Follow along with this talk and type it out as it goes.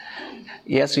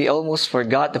Yes, we almost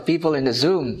forgot the people in the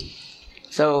Zoom.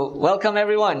 So, welcome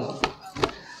everyone.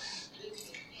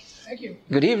 Thank you.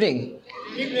 Good evening.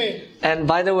 Good evening. And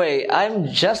by the way, I'm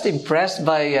just impressed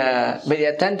by the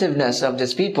attentiveness of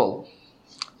these people.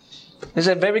 It's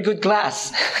a very good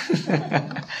class.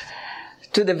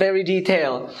 To the very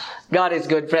detail. God is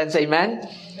good, friends. Amen?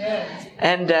 Amen.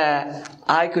 And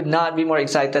I could not be more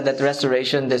excited that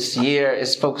Restoration this year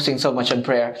is focusing so much on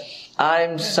prayer.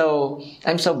 I'm so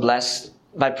blessed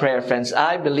by prayer, friends.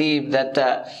 I believe that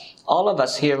all of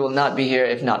us here will not be here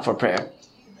if not for prayer.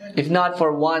 If not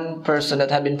for one person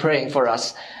that had been praying for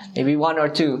us, maybe one or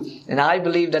two. And I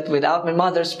believe that without my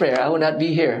mother's prayer, I would not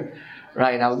be here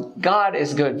right now. God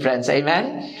is good, friends.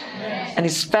 Amen? Yes. And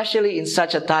especially in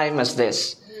such a time as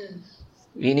this,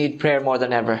 we need prayer more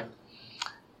than ever.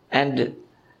 And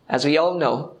as we all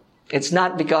know, it's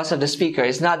not because of the speaker.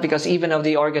 It's not because even of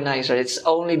the organizer. It's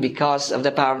only because of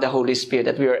the power of the Holy Spirit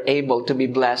that we are able to be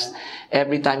blessed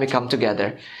every time we come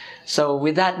together. So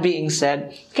with that being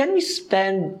said, can we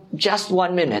spend just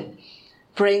 1 minute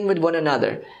praying with one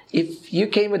another? If you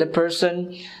came with a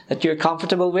person that you're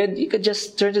comfortable with, you could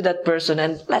just turn to that person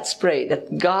and let's pray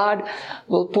that God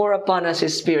will pour upon us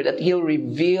His Spirit, that He'll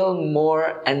reveal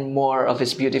more and more of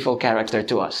His beautiful character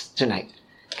to us tonight.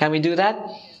 Can we do that?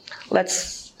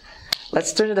 Let's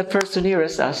turn to the person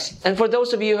nearest us. And for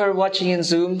those of you who are watching in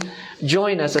Zoom,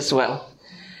 join us as well.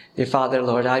 Dear Father,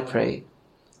 Lord, I pray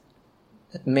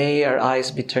that may our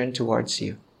eyes be turned towards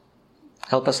You.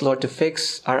 Help us, Lord, to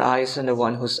fix our eyes on the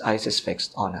one whose eyes is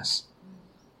fixed on us.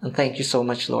 And thank You so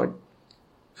much, Lord,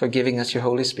 for giving us Your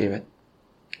Holy Spirit.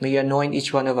 May You anoint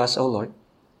each one of us, O Lord.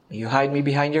 May You hide me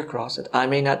behind Your cross, that I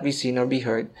may not be seen or be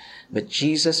heard, but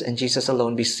Jesus and Jesus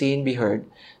alone be seen, be heard,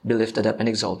 be lifted up and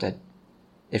exalted.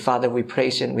 Dear Father, we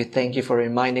praise You and we thank You for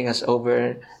reminding us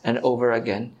over and over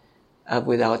again of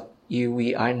without You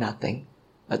we are nothing,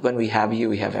 but when we have You,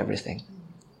 we have everything.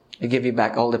 We give You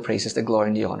back all the praises, the glory,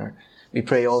 and the honor. We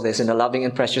pray all this in the loving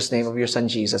and precious name of Your Son,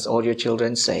 Jesus. All Your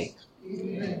children say,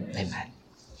 Amen. Amen.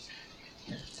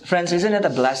 Friends, isn't it a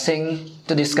blessing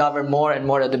to discover more and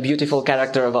more of the beautiful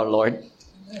character of our Lord?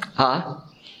 Huh?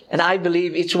 And I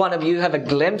believe each one of you have a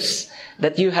glimpse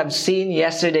that you have seen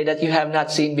yesterday that you have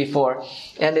not seen before.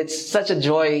 And it's such a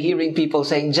joy hearing people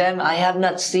saying, Jem, I have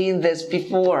not seen this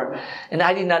before. And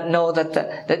I did not know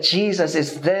that Jesus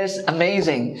is this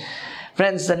amazing.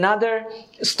 Friends, another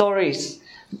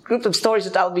group of stories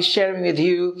that I'll be sharing with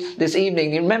you this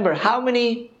evening. Remember how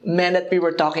many men that we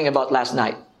were talking about last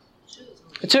night?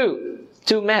 Two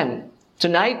men.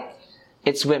 Tonight,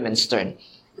 it's women's turn.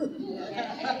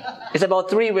 It's about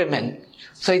 3 women.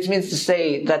 So it means to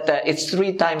say that it's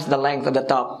 3 times the length of the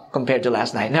talk compared to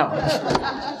last night. No.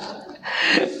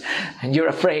 And you're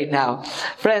afraid now.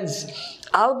 Friends,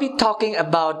 I'll be talking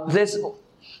about this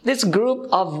group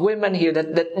of women here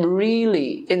that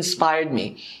really inspired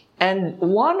me. And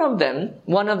one of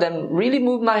them really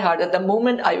moved my heart. At the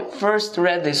moment I first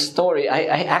read this story,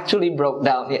 I actually broke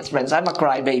down. Yes, friends, I'm a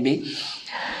crybaby.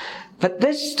 But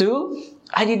this too,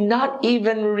 I did not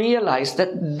even realize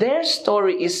that their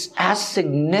story is as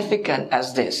significant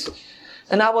as this.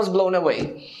 And I was blown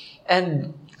away.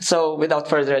 And so without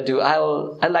further ado,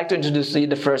 I'd like to introduce to you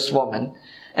the first woman.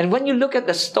 And when you look at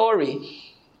the story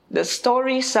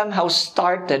somehow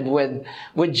started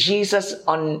with Jesus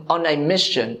on a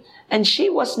mission. And she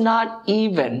was not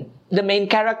even the main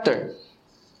character.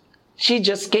 She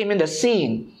just came in the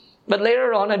scene. But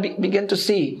later on, I began to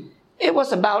see it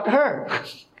was about her.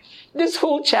 This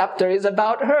whole chapter is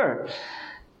about her.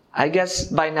 I guess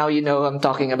by now you know who I'm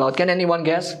talking about. Can anyone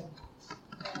guess?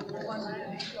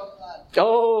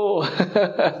 Oh!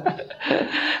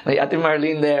 My Ate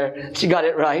Marlene there. She got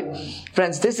it right.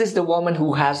 Friends, this is the woman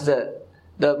who has the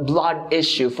blood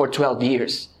issue for 12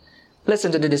 years.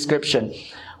 Listen to the description.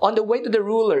 On the way to the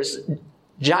ruler's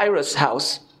Jairus'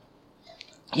 house,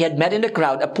 he had met in the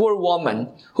crowd a poor woman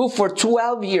who for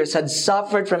 12 years had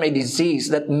suffered from a disease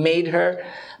that made her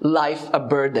life a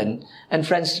burden. And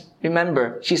friends,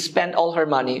 remember, she spent all her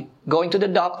money going to the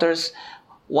doctors,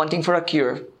 wanting for a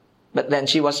cure, but then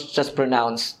she was just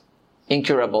pronounced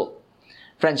incurable.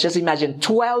 Friends, just imagine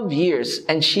 12 years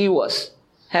and she was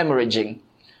hemorrhaging.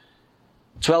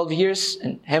 12 years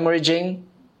and hemorrhaging.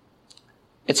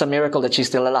 It's a miracle that she's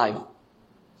still alive.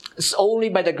 It's only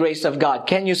by the grace of God.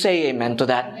 Can you say amen to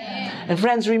that? Amen. And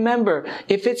friends, remember,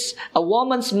 if it's a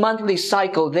woman's monthly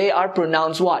cycle, they are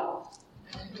pronounced what?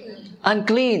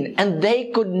 Unclean. And they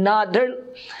could not,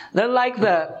 they're like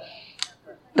the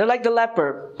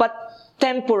leper, but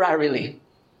temporarily.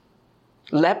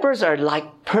 Lepers are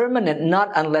like permanent,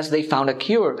 not unless they found a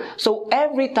cure. So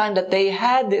every time that they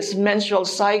had this menstrual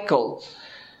cycle,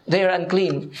 they are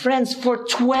unclean. Friends, for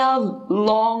 12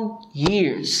 long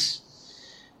years,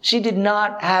 she did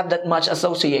not have that much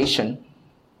association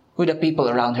with the people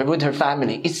around her, with her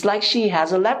family. It's like she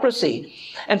has a leprosy.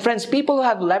 And friends, people who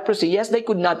have leprosy, yes, they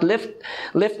could not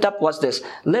lift up, what's this?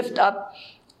 Lift up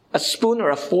a spoon or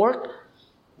a fork.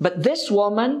 But this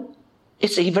woman,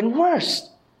 it's even worse.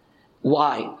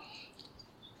 Why?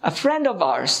 A friend of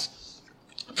ours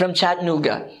from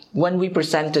Chattanooga, when we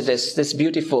presented this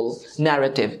beautiful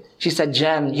narrative, she said,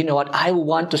 Jem, you know what? I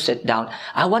want to sit down.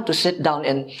 I want to sit down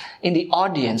in the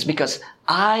audience because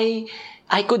I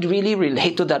could really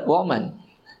relate to that woman.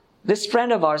 This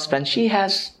friend of ours, friend, she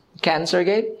has cancer,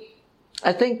 Gabe.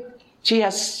 I think she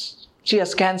has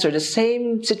cancer, the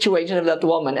same situation of that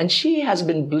woman, and she has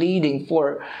been bleeding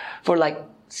for like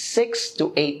 6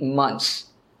 to 8 months.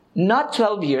 Not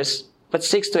 12 years, but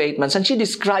 6 to 8 months. And she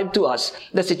described to us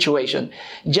the situation.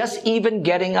 Just even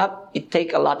getting up, it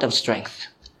takes a lot of strength.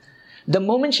 The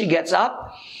moment she gets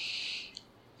up,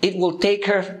 it will take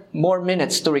her more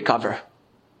minutes to recover.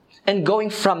 And going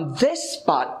from this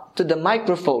spot to the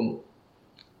microphone,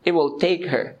 it will take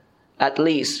her at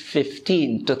least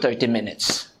 15 to 30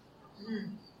 minutes.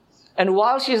 And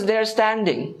while she's there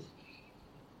standing,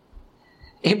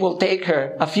 it will take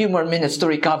her a few more minutes to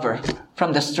recover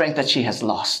from the strength that she has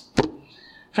lost.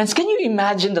 Friends, can you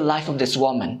imagine the life of this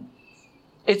woman?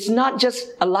 It's not just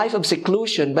a life of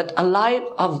seclusion, but a life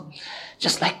of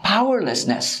just like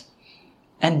powerlessness.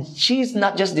 And she's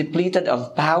not just depleted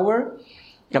of power,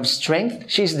 of strength.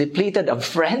 She's depleted of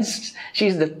friends.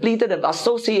 She's depleted of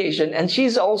association. And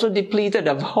she's also depleted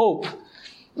of hope.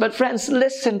 But friends,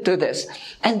 listen to this.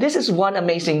 And this is one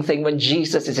amazing thing when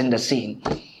Jesus is in the scene.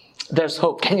 There's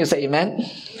hope. Can you say amen?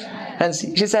 Yeah. And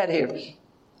she said here,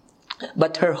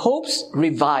 but her hopes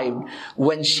revived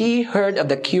when she heard of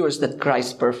the cures that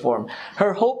Christ performed.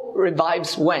 Her hope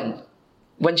revives when?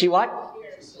 When she what?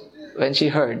 When she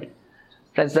heard.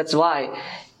 Friends, that's why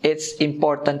it's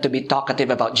important to be talkative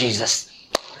about Jesus.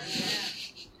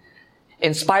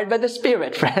 Inspired by the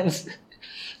Spirit, friends.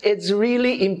 It's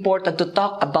really important to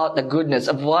talk about the goodness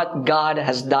of what God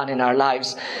has done in our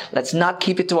lives. Let's not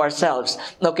keep it to ourselves.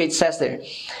 Okay, it says there,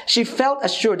 she felt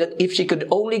assured that if she could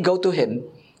only go to Him,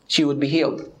 she would be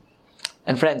healed.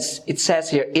 And friends, it says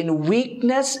here, in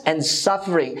weakness and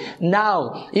suffering.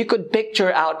 Now, you could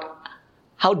picture out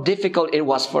how difficult it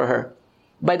was for her.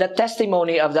 By the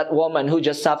testimony of that woman who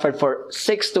just suffered for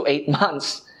 6 to 8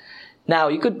 months. Now,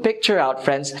 you could picture out,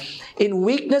 friends, in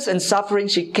weakness and suffering,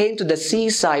 she came to the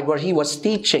seaside where He was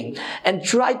teaching and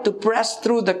tried to press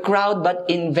through the crowd, but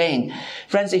in vain.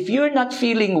 Friends, if you're not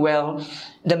feeling well,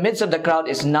 the midst of the crowd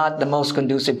is not the most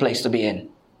conducive place to be in.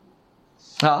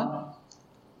 Huh?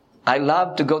 I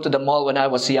loved to go to the mall when I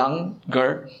was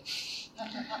younger.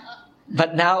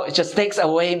 But now it just takes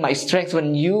away my strength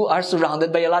when you are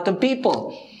surrounded by a lot of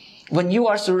people. When you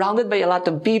are surrounded by a lot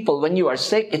of people, when you are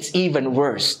sick, it's even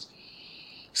worse.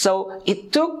 So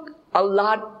it took a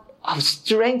lot of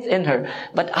strength in her.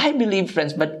 But I believe,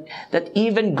 friends, that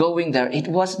even going there, it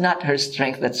was not her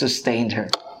strength that sustained her.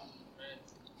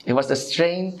 It was the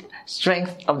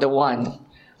strength of the one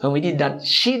whom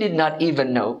she did not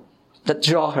even know, that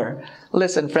draw her.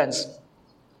 Listen, friends.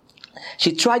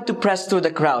 She tried to press through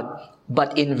the crowd,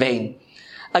 but in vain.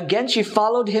 Again, she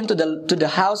followed Him to the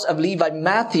house of Levi,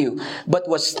 Matthew, but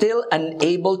was still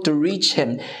unable to reach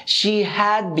Him. She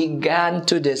had begun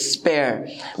to despair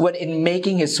when in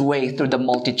making His way through the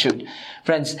multitude.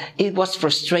 Friends, it was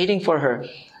frustrating for her.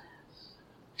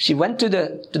 She went to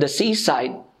the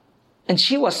seaside and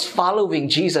she was following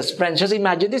Jesus. Friends, just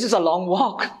imagine, this is a long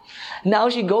walk. Now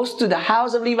she goes to the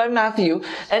house of Levi, Matthew,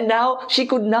 and now she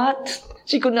could not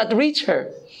reach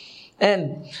her.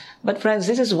 But friends,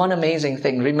 this is one amazing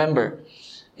thing. Remember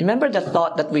the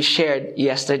thought that we shared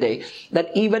yesterday,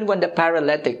 that even when the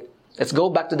paralytic, let's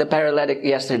go back to the paralytic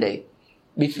yesterday,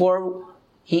 before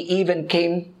he even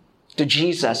came to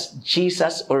Jesus,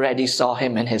 Jesus already saw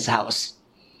him in his house.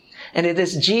 And it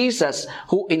is Jesus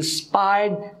who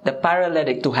inspired the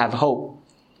paralytic to have hope.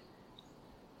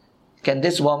 Can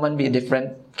this woman be a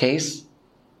different case?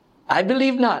 I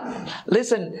believe not.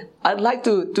 Listen, I'd like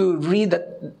to read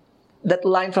that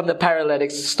line from the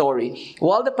paralytic's story.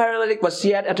 While the paralytic was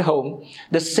yet at home,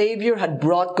 the Savior had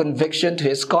brought conviction to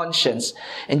his conscience.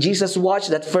 And Jesus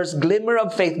watched that first glimmer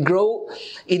of faith grow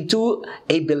into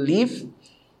a belief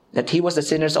that He was the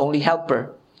sinner's only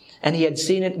helper. And He had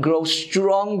seen it grow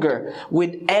stronger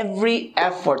with every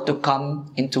effort to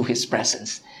come into His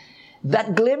presence.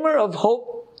 That glimmer of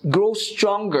hope grows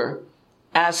stronger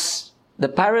as the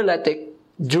paralytic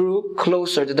drew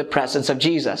closer to the presence of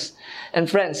Jesus. And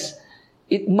friends,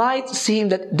 it might seem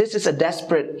that this is a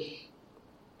desperate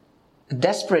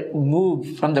desperate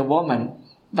move from the woman.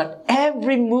 But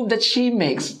every move that she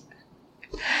makes,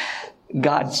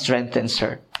 God strengthens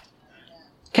her.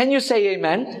 Can you say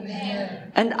amen?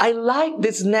 Amen. And I like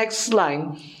this next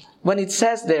line when it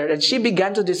says there that she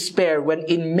began to despair when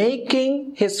in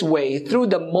making his way through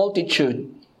the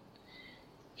multitude,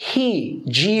 he,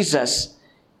 Jesus,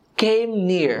 came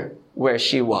near where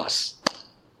she was.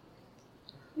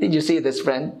 Did you see this,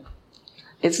 friend?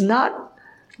 It's not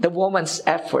the woman's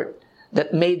effort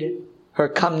that made her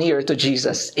come nearer to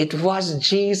Jesus. It was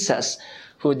Jesus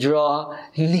who drew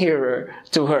nearer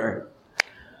to her.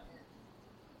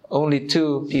 Only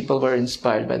 2 people were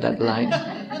inspired by that line.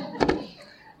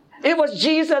 It was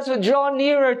Jesus who drew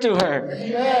nearer to her.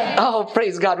 Amen. Oh,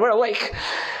 praise God, we're awake.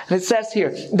 And it says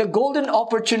here, the golden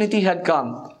opportunity had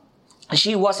come.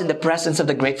 She was in the presence of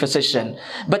the great physician.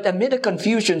 But amid the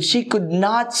confusion, she could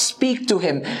not speak to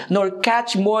him, nor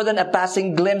catch more than a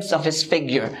passing glimpse of his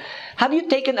figure. Have you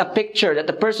taken a picture that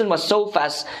the person was so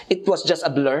fast, it was just a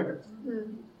blur?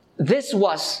 This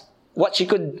was what she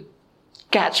could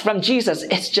catch from Jesus.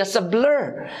 It's just a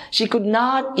blur. She could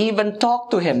not even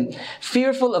talk to him.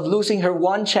 Fearful of losing her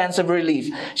one chance of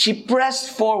relief, she pressed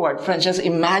forward. Friends, just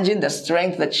imagine the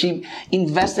strength that she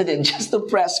invested in just to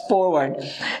press forward.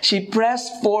 She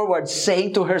pressed forward,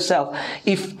 saying to herself,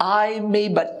 if I may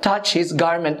but touch his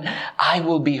garment, I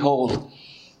will be whole.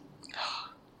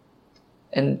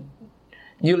 And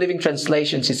New Living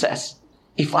Translation, she says,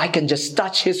 if I can just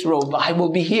touch his robe, I will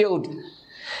be healed.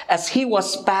 As he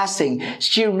was passing,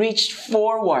 she reached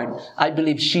forward. I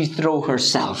believe she threw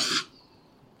herself.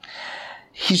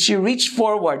 She reached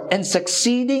forward and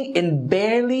succeeding in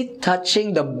barely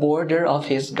touching the border of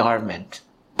his garment.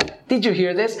 Did you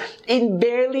hear this? In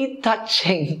barely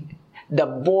touching the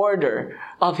border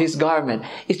of his garment.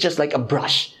 It's just like a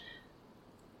brush.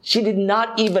 She did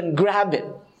not even grab it.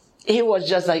 It was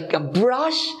just like a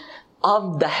brush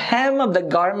of the hem of the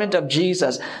garment of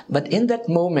Jesus. But in that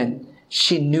moment,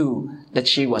 she knew that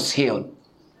she was healed.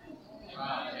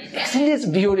 Isn't this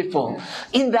beautiful?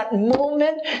 In that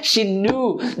moment, she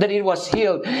knew that it was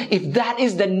healed. If that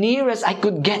is the nearest I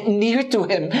could get near to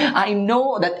him, I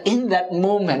know that in that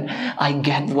moment, I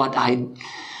get what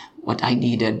I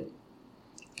needed.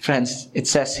 Friends, it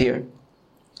says here,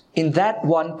 in that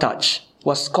one touch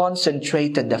was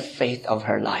concentrated the faith of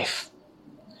her life.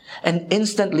 And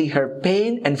instantly her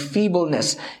pain and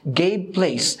feebleness gave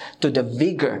place to the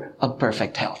vigor of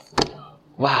perfect health.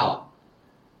 Wow.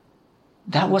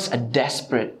 That was a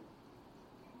desperate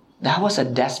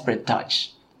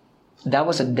touch. That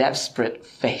was a desperate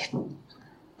faith.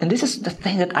 And this is the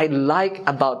thing that I like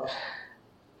about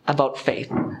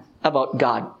faith, about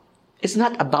God. It's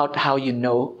not about how you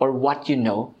know or what you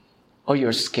know or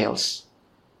your skills.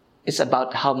 It's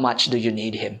about how much do you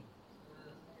need him.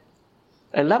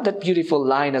 I love that beautiful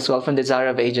line as well from Desire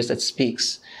of Ages that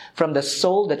speaks, from the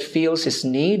soul that feels his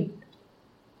need,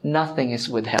 nothing is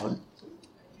withheld.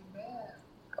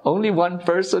 Only one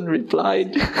person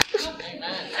replied.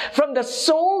 From the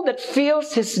soul that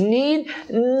feels his need,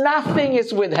 nothing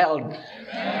is withheld.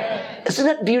 Amen. Isn't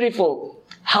that beautiful?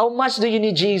 How much do you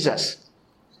need Jesus?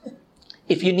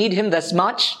 If you need him this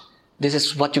much, this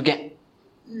is what you get.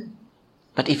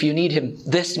 But if you need him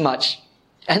this much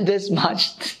and this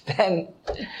much, then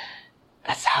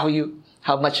that's how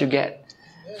much you get.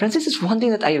 Friends, this is one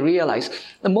thing that I realize.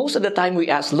 Most of the time we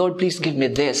ask, Lord, please give me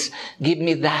this, give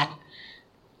me that.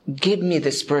 Give me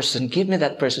this person, give me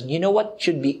that person. You know what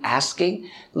should be asking?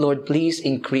 Lord, please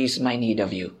increase my need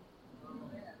of you.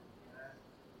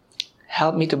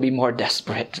 Help me to be more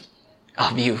desperate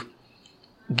of you.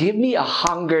 Give me a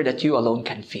hunger that you alone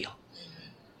can feel.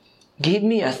 Give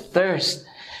me a thirst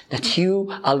that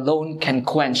you alone can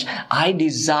quench. I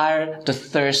desire to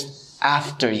thirst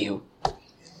after you.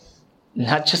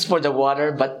 Not just for the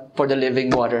water, but for the living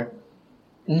water.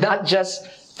 Not just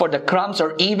for the crumbs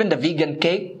or even the vegan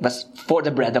cake, but for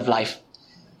the bread of life.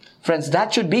 Friends,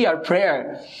 that should be our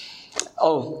prayer.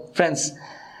 Oh, friends,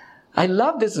 I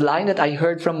love this line that I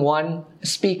heard from one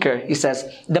speaker. He says,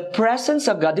 the presence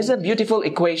of God, this is a beautiful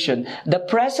equation. The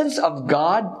presence of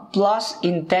God plus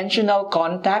intentional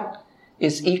contact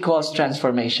is equals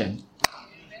transformation.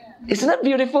 Isn't that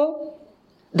beautiful?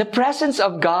 The presence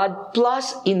of God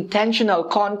plus intentional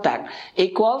contact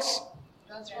equals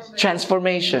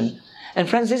transformation. And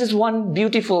friends, this is one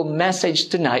beautiful message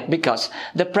tonight because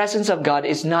the presence of God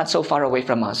is not so far away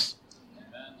from us.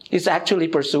 It's actually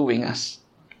pursuing us.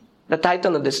 The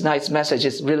title of this night's message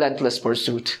is Relentless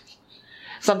Pursuit.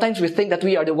 Sometimes we think that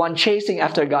we are the one chasing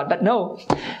after God, but no.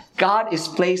 God is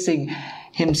placing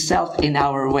himself in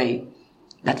our way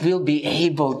that we'll be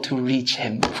able to reach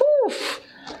him. Whew.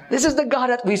 This is the God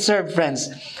that we serve, friends.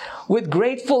 With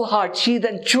grateful heart, she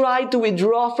then tried to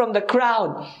withdraw from the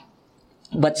crowd.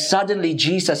 But suddenly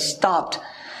Jesus stopped,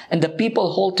 and the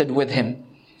people halted with him.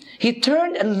 He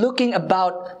turned and looking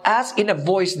about, asked in a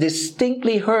voice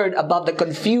distinctly heard above the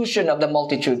confusion of the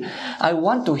multitude. I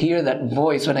want to hear that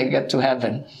voice when I get to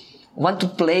heaven. I want to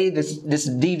play this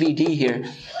DVD here.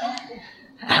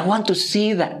 I want to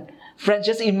see that. Friends,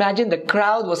 just imagine the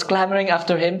crowd was clamoring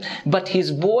after him, but his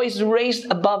voice raised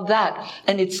above that.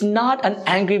 And it's not an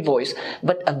angry voice,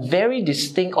 but a very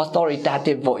distinct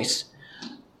authoritative voice.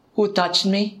 Who touched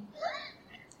me?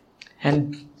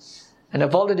 And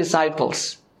of all the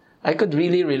disciples, I could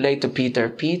really relate to Peter.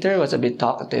 Peter was a bit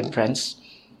talkative, friends.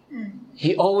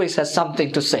 He always has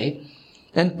something to say.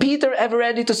 And Peter, ever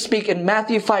ready to speak, in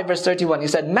Matthew 5 verse 31, he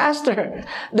said, Master,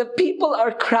 the people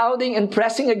are crowding and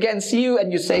pressing against you,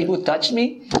 and you say, who touched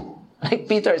me? Like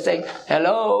Peter is saying,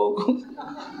 hello.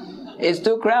 It's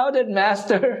too crowded,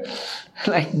 Master.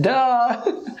 Like, duh.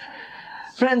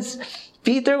 Friends,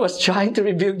 Peter was trying to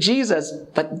rebuke Jesus,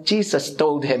 but Jesus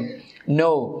told him,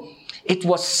 no, it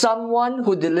was someone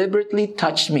who deliberately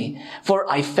touched me, for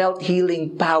I felt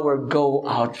healing power go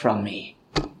out from me.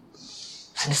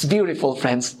 It's beautiful,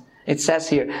 friends. It says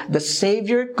here, the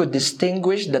Savior could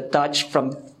distinguish the touch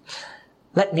from...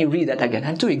 Let me read that again.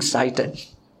 I'm too excited.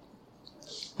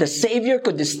 The Savior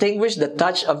could distinguish the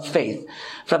touch of faith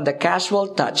from the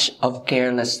casual touch of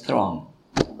careless throng.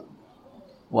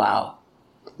 Wow.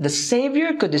 The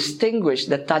Savior could distinguish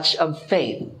the touch of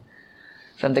faith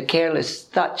from the careless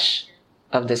touch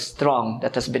of this throng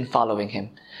that has been following him.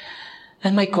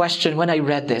 And my question when I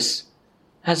read this,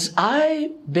 has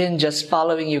I been just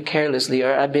following you carelessly,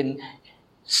 or I've been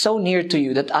so near to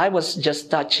you that I was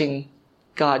just touching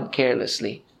God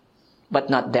carelessly, but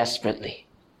not desperately?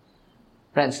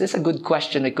 Friends, this is a good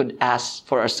question we could ask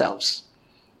for ourselves.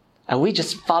 Are we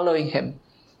just following him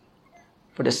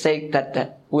for the sake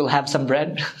that we'll have some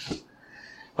bread?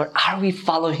 Or are we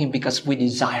following him because we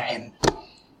desire him?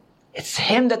 It's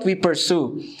him that we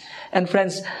pursue. And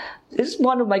friends, this is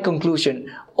one of my conclusions.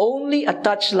 Only a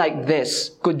touch like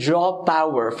this could draw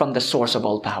power from the source of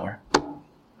all power.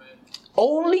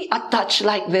 Only a touch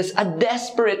like this, a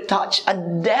desperate touch, a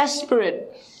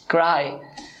desperate cry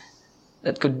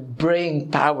that could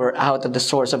bring power out of the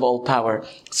source of all power.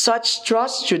 Such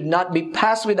trust should not be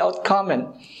passed without comment.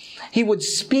 He would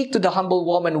speak to the humble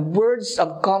woman words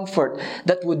of comfort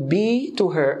that would be to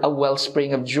her a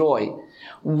wellspring of joy.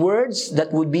 Words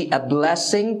that would be a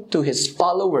blessing to his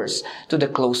followers to the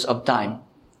close of time.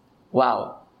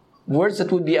 Wow. Words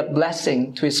that would be a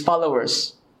blessing to his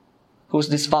followers. Who's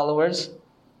these followers?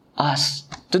 Us.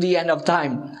 To the end of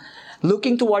time.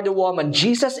 Looking toward the woman,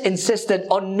 Jesus insisted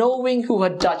on knowing who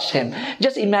had touched him.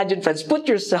 Just imagine, friends, put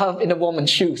yourself in a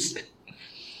woman's shoes.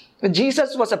 When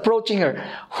Jesus was approaching her,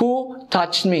 who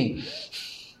touched me?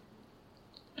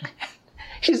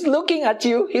 He's looking at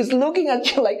you. He's looking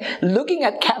at you like looking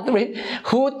at Catherine.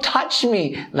 Who touched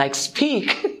me? Like,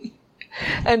 speak.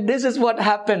 And this is what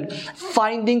happened.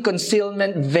 Finding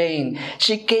concealment vain,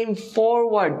 she came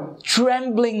forward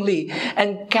tremblingly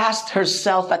and cast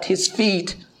herself at his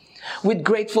feet. With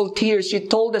grateful tears, she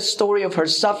told the story of her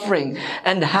suffering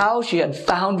and how she had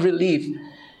found relief.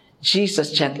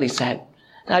 Jesus gently said,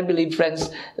 I believe, friends,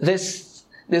 this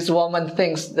woman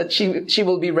thinks that she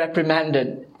will be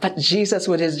reprimanded. But Jesus,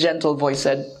 with his gentle voice,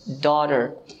 said,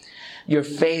 Daughter, your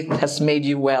faith has made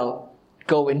you well.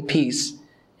 Go in peace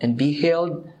and be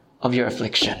healed of your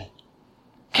affliction.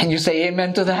 Can you say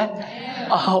amen to that? Amen.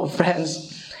 Oh,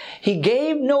 friends. He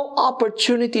gave no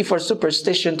opportunity for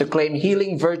superstition to claim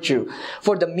healing virtue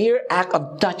for the mere act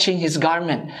of touching his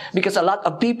garment. Because a lot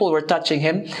of people were touching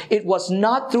him. It was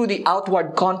not through the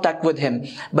outward contact with him,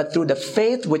 but through the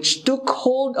faith which took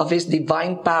hold of his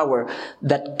divine power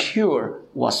that cure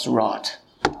was wrought.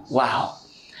 Wow.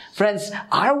 Friends,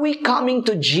 are we coming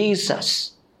to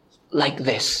Jesus like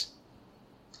this?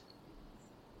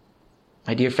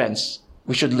 My dear friends,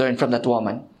 we should learn from that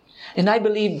woman. And I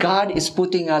believe God is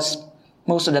putting us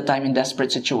most of the time in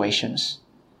desperate situations.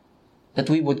 That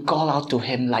we would call out to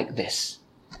him like this.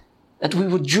 That we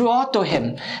would draw to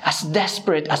him as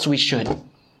desperate as we should.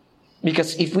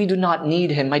 Because if we do not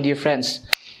need him, my dear friends,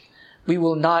 we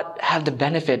will not have the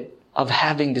benefit of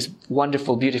having this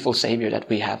wonderful, beautiful Savior that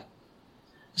we have.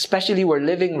 Especially we're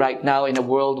living right now in a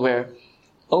world where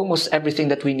almost everything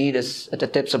that we need is at the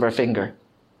tips of our finger.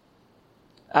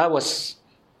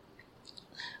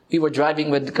 We were driving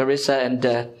with Carissa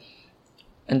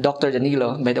and Dr.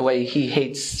 Danilo. By the way, he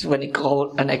hates when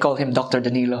I call him Dr.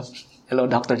 Danilo. Hello,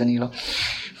 Dr. Danilo.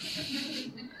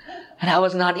 And I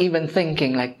was not even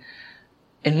thinking, like,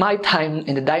 in my time,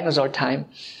 in the dinosaur time,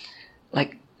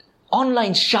 like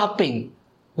online shopping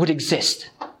would exist.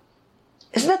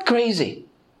 Isn't that crazy?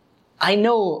 I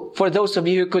know for those of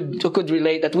you who could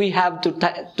relate that we have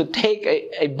to take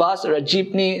a bus or a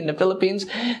jeepney in the Philippines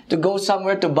to go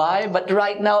somewhere to buy. But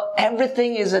right now,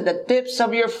 everything is at the tips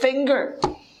of your finger.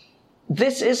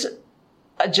 This is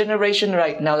a generation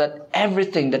right now that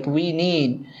everything that we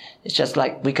need is just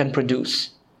like we can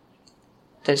produce.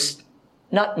 There's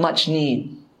not much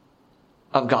need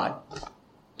of God.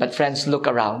 But friends, look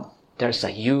around. There's a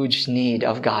huge need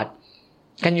of God.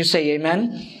 Can you say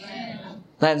amen?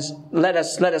 Let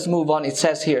us move on. It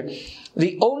says here,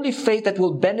 the only faith that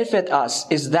will benefit us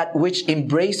is that which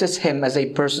embraces Him as a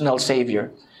personal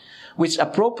Savior, which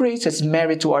appropriates His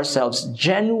merit to ourselves.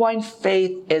 Genuine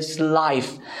faith is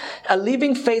life. A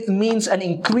living faith means an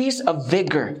increase of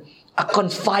vigor, a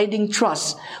confiding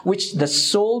trust, which the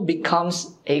soul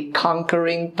becomes a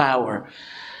conquering power.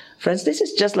 Friends, this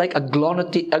is just like a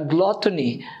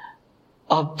gluttony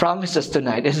of promises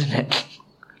tonight, isn't it?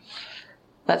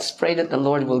 Let's pray that the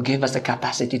Lord will give us the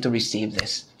capacity to receive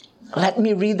this. Let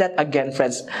me read that again,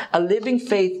 friends. A living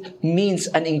faith means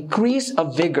an increase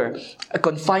of vigor, a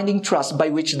confiding trust by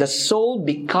which the soul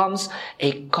becomes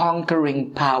a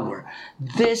conquering power.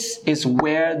 This is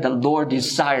where the Lord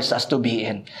desires us to be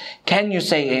in. Can you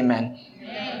say amen?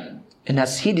 Amen. And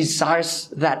as He desires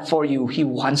that for you, He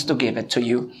wants to give it to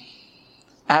you.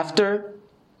 After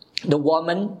the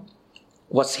woman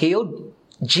was healed,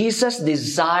 Jesus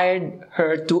desired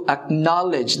her to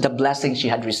acknowledge the blessing she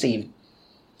had received.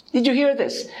 Did you hear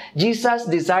this? Jesus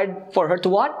desired for her to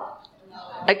what?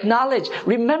 Acknowledge.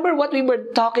 Remember what we were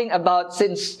talking about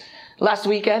since last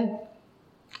weekend?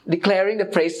 Declaring the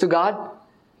praise to God.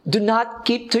 Do not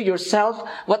keep to yourself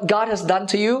what God has done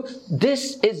to you.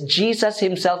 This is Jesus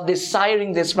Himself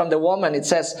desiring this from the woman. It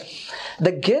says,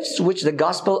 the gifts which the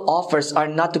gospel offers are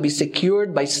not to be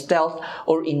secured by stealth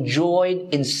or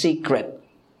enjoyed in secret.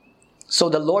 So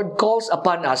the Lord calls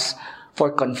upon us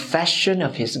for confession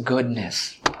of His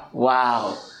goodness.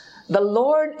 Wow. The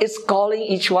Lord is calling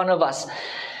each one of us.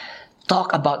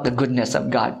 Talk about the goodness of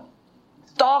God.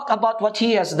 Talk about what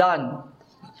He has done.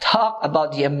 Talk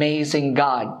about the amazing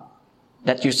God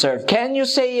that you serve. Can you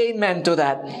say amen to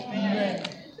that? Amen.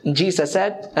 Jesus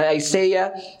said,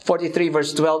 Isaiah 43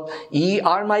 verse 12, ye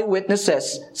are my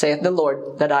witnesses, saith the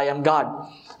Lord, that I am God.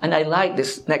 And I like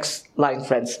this next line,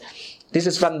 friends. This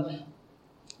is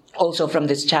also from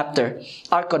this chapter.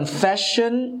 Our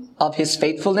confession of His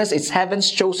faithfulness is heaven's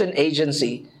chosen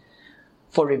agency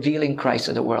for revealing Christ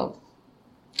to the world.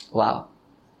 Wow.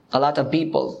 A lot of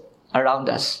people around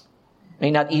us may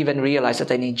not even realize that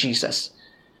they need Jesus.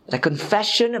 The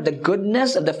confession of the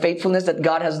goodness, of the faithfulness that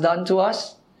God has done to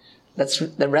us, that's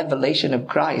the revelation of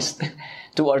Christ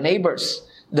to our neighbors,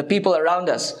 the people around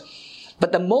us.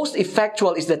 But the most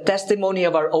effectual is the testimony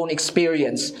of our own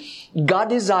experience. God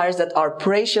desires that our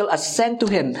praise shall ascend to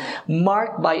Him,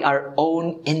 marked by our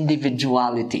own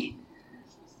individuality.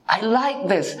 I like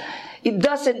this. It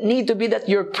doesn't need to be that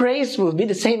your praise will be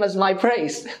the same as my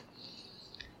praise.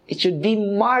 It should be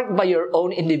marked by your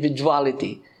own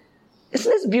individuality. Isn't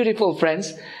this beautiful,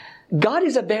 friends? God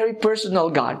is a very personal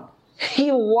God.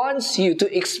 He wants you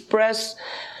to express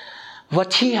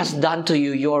what He has done to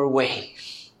you your way.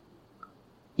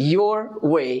 Your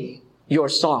way, your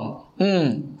song.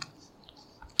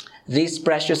 This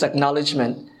precious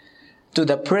acknowledgement to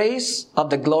the praise of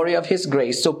the glory of His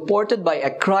grace, supported by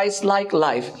a Christ-like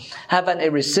life, have an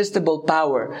irresistible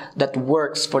power that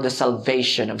works for the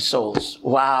salvation of souls.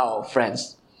 Wow,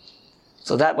 friends.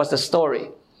 So that was the story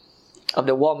of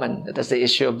the woman that has the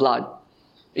issue of blood.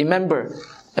 Remember,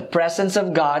 the presence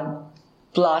of God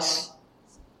plus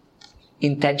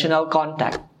intentional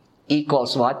contact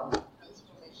equals what?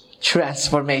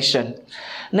 Transformation.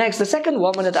 Next, the second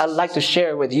woman that I'd like to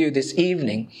share with you this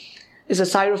evening is a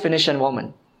Syrophoenician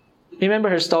woman. Remember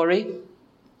her story?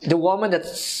 The woman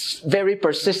that's very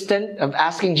persistent of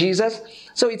asking Jesus.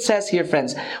 So it says here,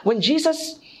 friends, when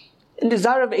Jesus, in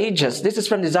Desire of Ages, this is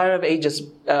from Desire of Ages,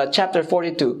 chapter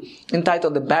 42,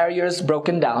 entitled The Barriers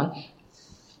Broken Down.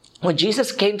 When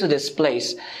Jesus came to this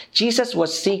place, Jesus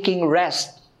was seeking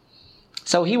rest.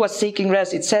 So He was seeking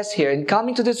rest. It says here, in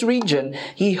coming to this region,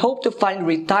 He hoped to find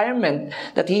retirement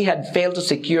that He had failed to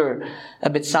secure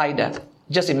at Bethsaida.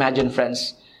 Just imagine,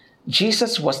 friends,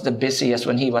 Jesus was the busiest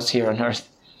when He was here on earth.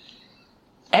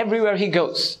 Everywhere He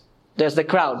goes, there's the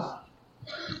crowd.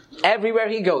 Everywhere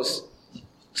He goes,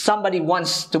 somebody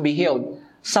wants to be healed.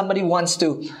 Somebody wants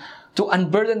to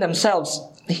unburden themselves.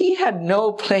 He had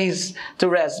no place to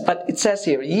rest. But it says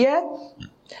here, yet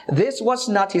this was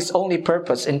not His only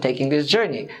purpose in taking this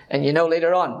journey. And you know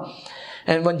later on.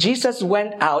 And when Jesus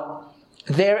went out,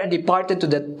 there and departed to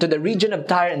the region of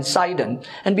Tyre and Sidon.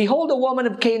 And behold, a woman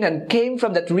of Canaan came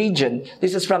from that region.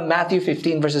 This is from Matthew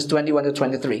 15, verses 21 to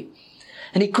 23.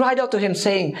 And he cried out to him,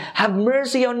 saying, "Have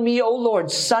mercy on me, O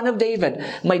Lord, Son of David.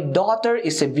 My daughter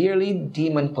is severely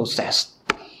demon-possessed."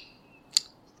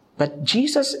 But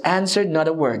Jesus answered not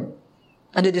a word.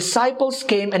 And the disciples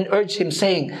came and urged him,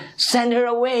 saying, "Send her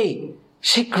away.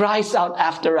 She cries out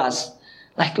after us."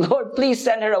 Like, "Lord, please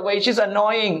send her away. She's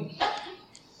annoying."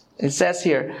 It says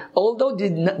here, although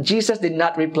Jesus did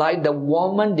not reply, the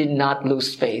woman did not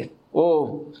lose faith.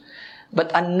 Oh, but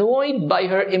annoyed by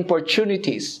her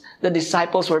importunities, the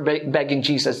disciples were begging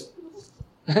Jesus,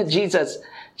 "Jesus,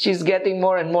 she's getting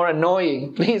more and more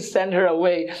annoying. Please send her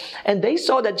away." And they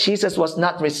saw that Jesus was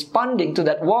not responding to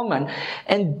that woman.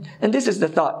 And this is the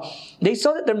thought. They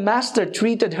saw that their master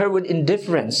treated her with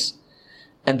indifference,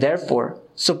 and therefore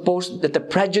supposed that the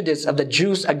prejudice of the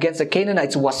Jews against the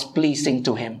Canaanites was pleasing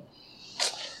to him.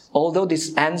 Although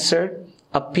this answer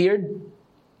appeared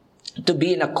to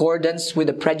be in accordance with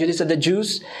the prejudice of the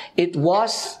Jews, it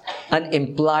was an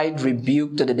implied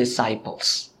rebuke to the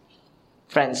disciples.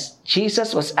 Friends,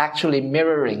 Jesus was actually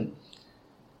mirroring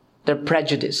their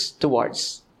prejudice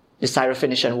towards the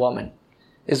Syrophoenician woman.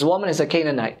 This woman is a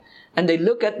Canaanite, and they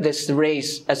look at this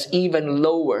race as even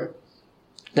lower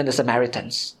than the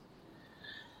Samaritans.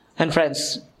 And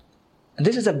friends,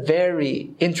 this is a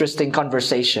very interesting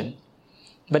conversation.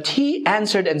 But he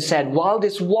answered and said, while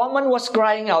this woman was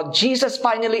crying out, Jesus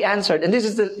finally answered, and this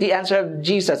is the answer of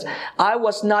Jesus, "I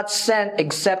was not sent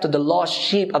except to the lost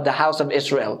sheep of the house of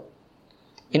Israel."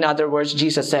 In other words,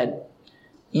 Jesus said,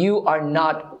 "You are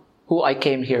not who I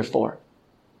came here for."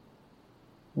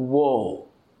 Whoa.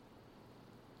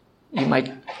 You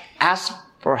might ask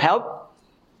for help.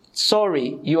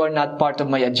 Sorry, you are not part of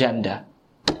my agenda.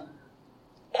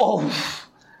 Oh,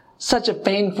 such a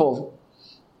painful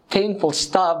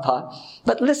stuff, huh?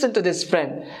 But listen to this,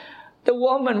 friend. The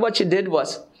woman, what she did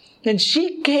was, and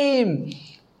she came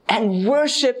and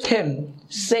worshipped him,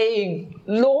 saying,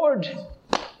 "Lord,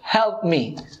 help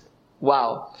me."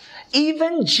 Wow.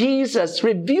 Even Jesus'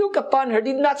 rebuke upon her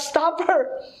did not stop her.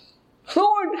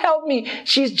 "Lord, help me."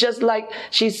 She's just like,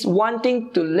 she's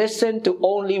wanting to listen to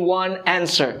only one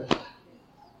answer.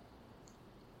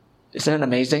 Isn't it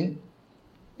amazing?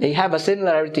 They have a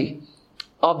similarity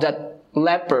of that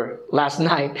leper last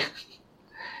night.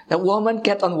 The woman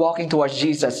kept on walking towards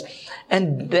Jesus.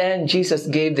 And then Jesus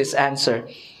gave this answer.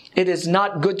 "It is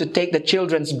not good to take the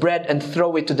children's bread and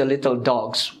throw it to the little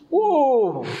dogs."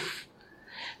 Whoa!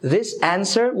 This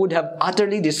answer would have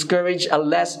utterly discouraged a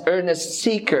less earnest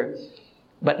seeker.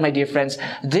 But my dear friends,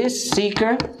 this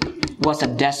seeker was a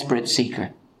desperate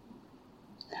seeker.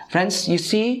 Friends, you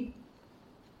see,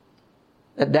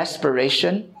 the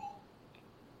desperation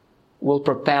will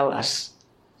propel us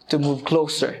to move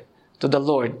closer to the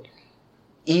Lord,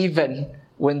 even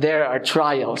when there are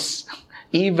trials,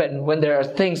 even when there are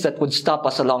things that would stop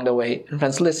us along the way. And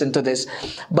friends, listen to this.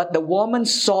 But the woman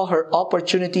saw her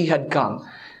opportunity had come.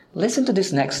 Listen to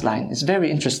this next line. It's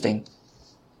very interesting.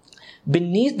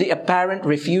 Beneath the apparent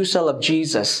refusal of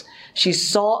Jesus, she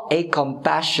saw a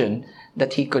compassion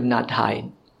that he could not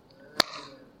hide.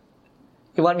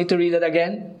 You want me to read it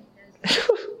again?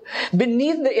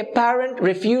 Beneath the apparent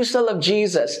refusal of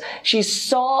Jesus, she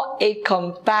saw a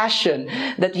compassion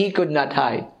that he could not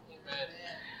hide.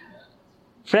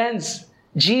 Friends,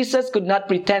 Jesus could not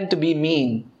pretend to be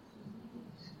mean.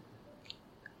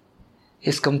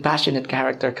 His compassionate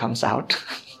character comes out.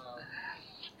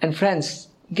 And friends,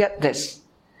 get this.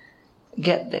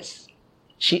 Get this.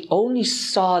 She only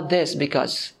saw this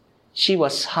because she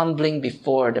was humbling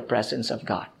before the presence of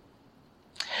God.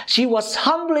 She was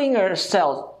humbling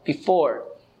herself before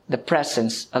the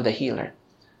presence of the healer.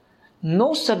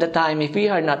 Most of the time, if we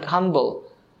are not humble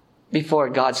before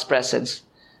God's presence,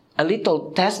 a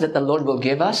little test that the Lord will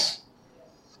give us,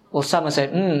 will someone say,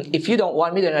 if you don't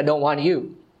want me, then I don't want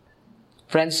you.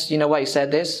 Friends, you know why he said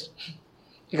this?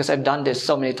 Because I've done this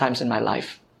so many times in my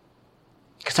life.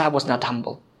 Because I was not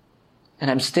humble. And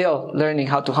I'm still learning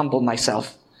how to humble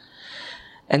myself.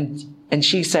 And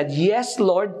she said, "Yes,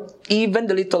 Lord, even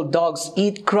the little dogs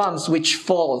eat crumbs which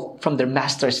fall from their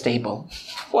master's table."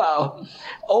 Wow.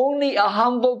 Only a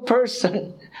humble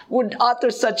person would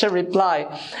utter such a reply.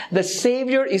 The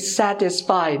Savior is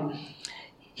satisfied.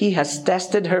 He has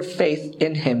tested her faith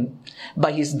in him.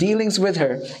 By his dealings with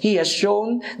her, he has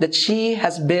shown that she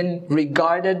has been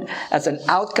regarded as an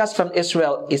outcast from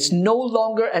Israel, is no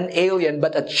longer an alien,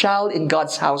 but a child in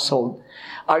God's household.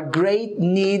 Our great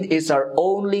need is our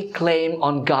only claim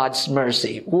on God's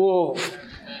mercy. Whoa.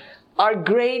 Our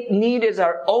great need is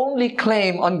our only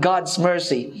claim on God's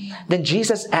mercy." Then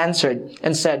Jesus answered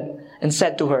and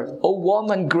said to her, "O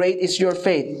woman, great is your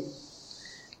faith.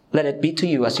 Let it be to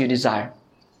you as you desire.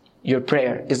 Your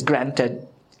prayer is granted."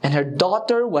 And her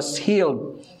daughter was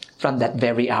healed from that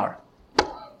very hour.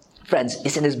 Friends,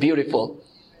 isn't this beautiful?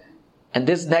 And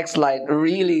this next slide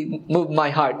really moved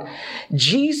my heart.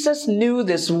 Jesus knew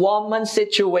this woman's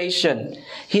situation.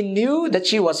 He knew that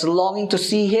she was longing to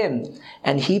see Him,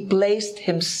 and He placed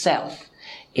Himself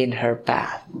in her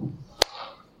path.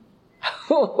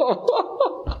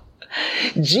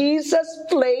 Jesus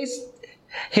placed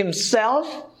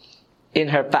Himself in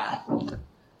her path.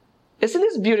 Isn't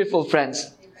this beautiful,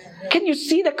 friends? Can you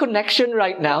see the connection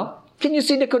right now? Can you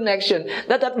see the connection?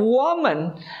 That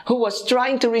woman who was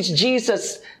trying to reach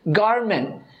Jesus'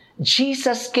 garment,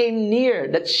 Jesus came near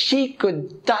that she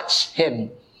could touch Him.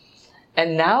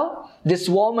 And now, this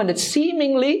woman that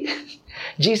seemingly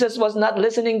Jesus was not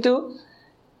listening to,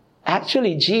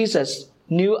 actually Jesus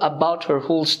knew about her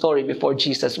whole story before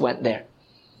Jesus went there.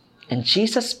 And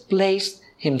Jesus placed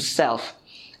Himself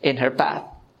in her path.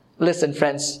 Listen,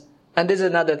 friends, and this is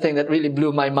another thing that really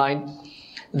blew my mind.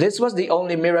 This was the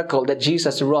only miracle that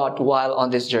Jesus wrought while on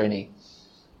this journey.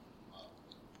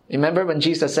 Remember when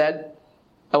Jesus said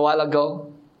a while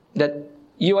ago that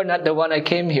you are not the one I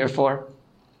came here for?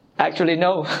 Actually,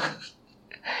 no.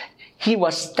 He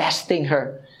was testing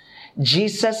her.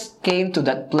 Jesus came to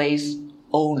that place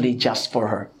only just for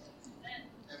her.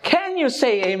 Can you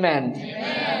say amen?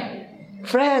 Amen.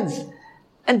 Friends,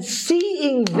 and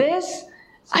seeing this,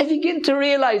 I begin to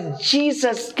realize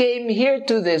Jesus came here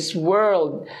to this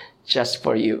world just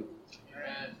for you.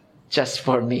 Just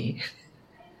for me.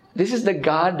 This is the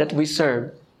God that we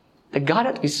serve. The God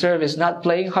that we serve is not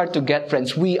playing hard to get,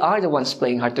 friends. We are the ones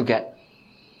playing hard to get.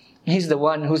 He's the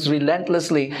one who's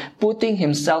relentlessly putting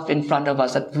Himself in front of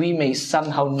us that we may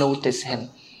somehow notice Him.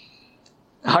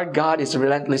 Our God is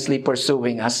relentlessly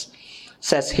pursuing us.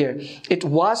 Says here, it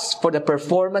was for the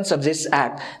performance of this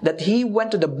act that He went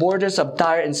to the borders of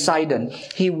Tyre and Sidon.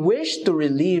 He wished to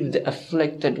relieve the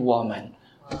afflicted woman.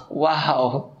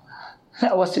 Wow.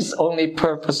 That was His only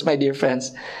purpose, my dear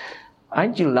friends.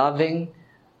 Aren't you loving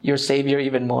your Savior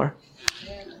even more?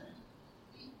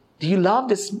 Do you love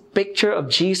this picture of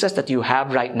Jesus that you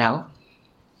have right now?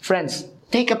 Friends,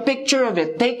 take a picture of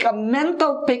it. Take a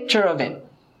mental picture of it.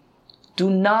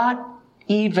 Do not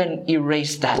even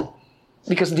erase that.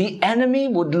 Because the enemy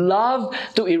would love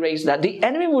to erase that. The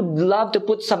enemy would love to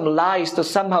put some lies to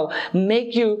somehow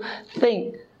make you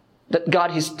think that God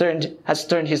has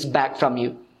turned His back from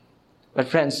you. But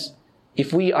friends,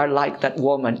 if we are like that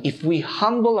woman, if we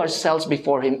humble ourselves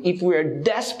before Him, if we are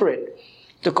desperate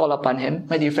to call upon Him,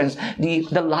 my dear friends,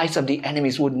 the lies of the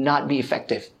enemies would not be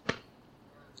effective.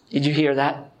 Did you hear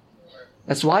that?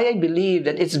 That's why I believe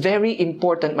that it's very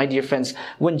important, my dear friends,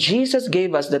 when Jesus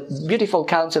gave us that beautiful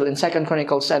counsel in 2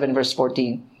 Chronicles 7 verse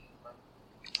 14.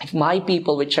 If my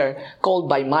people which are called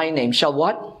by my name shall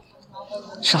what?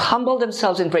 Shall humble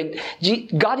themselves and pray.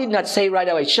 God did not say right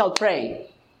away, shall pray.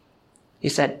 He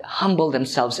said, humble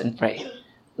themselves and pray.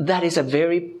 That is a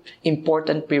very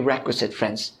important prerequisite,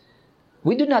 friends.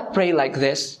 We do not pray like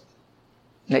this.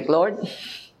 Like, Lord,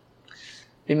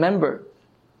 remember,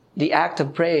 the act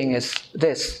of praying is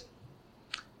this.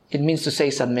 It means to say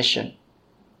submission.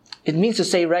 It means to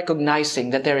say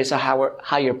recognizing that there is a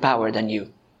higher power than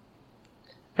you.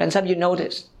 Friends, have you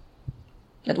noticed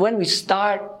that when we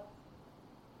start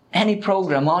any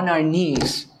program on our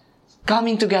knees,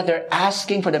 coming together,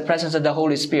 asking for the presence of the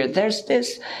Holy Spirit,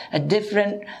 there's a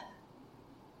different,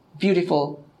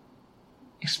 beautiful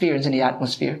experience in the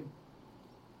atmosphere.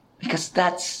 Because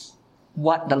that's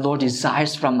what the Lord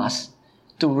desires from us.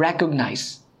 To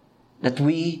recognize that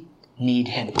we need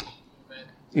Him.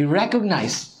 We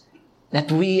recognize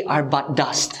that we are but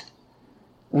dust.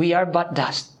 We are but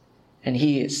dust. And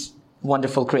He is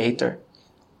wonderful Creator.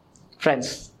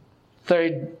 Friends,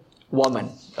 third woman.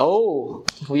 Oh,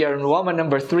 we are in woman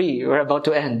number 3. We're about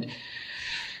to end.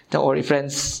 Don't worry,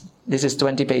 friends. This is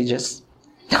 20 pages.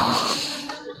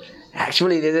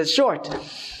 Actually, this is short.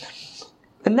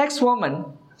 The next woman,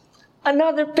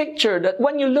 another picture that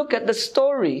when you look at the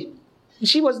story,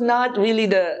 she was not really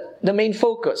the main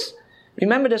focus.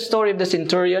 Remember the story of the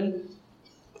centurion?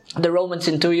 The Roman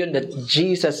centurion that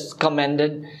Jesus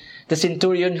commended? The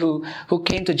centurion who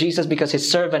came to Jesus because his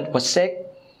servant was sick?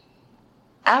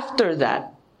 After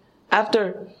that,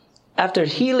 after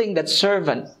healing that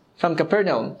servant from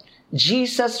Capernaum,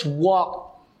 Jesus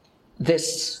walked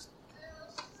this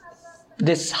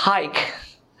hike,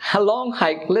 a long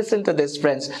hike. Listen to this,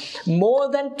 friends.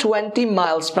 More than 20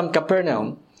 miles from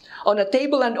Capernaum, On a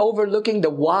tableland overlooking the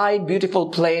wide, beautiful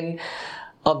plain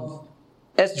of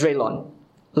Esdraelon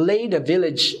lay the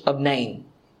village of Nain.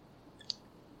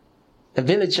 The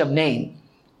village of Nain.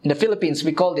 In the Philippines,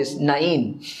 we call this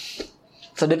Nain.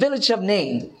 So the village of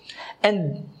Nain.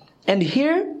 And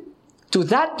here, to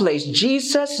that place,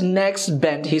 Jesus next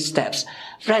bent his steps.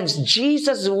 Friends,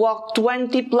 Jesus walked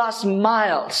 20 plus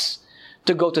miles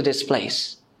to go to this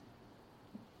place.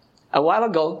 A while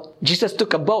ago, Jesus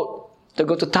took a boat to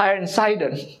go to Tyre and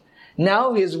Sidon.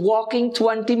 Now he's walking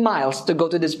 20 miles to go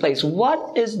to this place.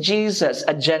 What is Jesus'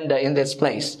 agenda in this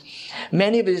place?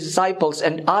 Many of his disciples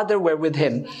and others were with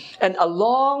him. And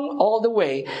along all the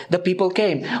way, the people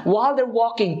came. While they're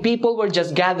walking, people were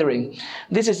just gathering.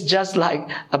 This is just like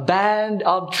a band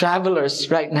of travelers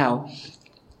right now.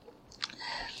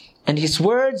 And his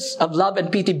words of love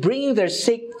and pity, bringing their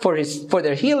sick for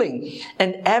their healing,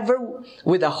 and ever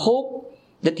with a hope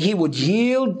that he would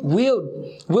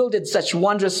wielded such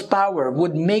wondrous power,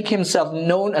 would make himself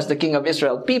known as the King of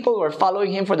Israel. People were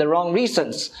following him for the wrong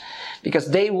reasons,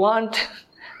 because they want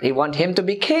him to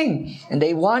be king, and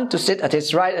they want to sit at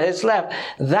his right, at his left.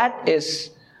 That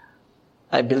is,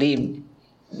 I believe,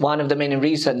 one of the many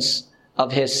reasons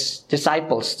of his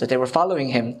disciples that they were following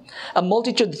him. A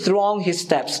multitude thronged his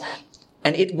steps,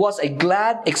 and it was a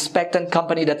glad, expectant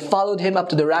company that followed him up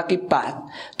to the rocky path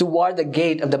toward the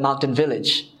gate of the mountain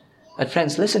village. But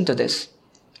friends, listen to this.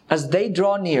 As they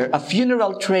draw near, a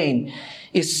funeral train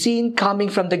is seen coming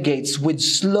from the gates with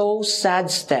slow,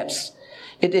 sad steps.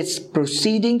 It is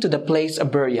proceeding to the place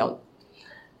of burial.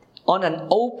 On an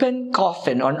open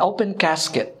coffin or an open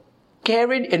casket,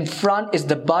 carried in front is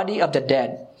the body of the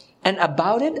dead, and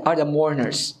about it are the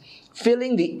mourners,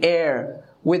 filling the air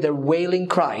with their wailing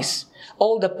cries.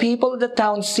 All the people of the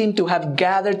town seem to have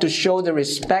gathered to show their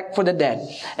respect for the dead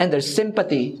and their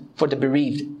sympathy for the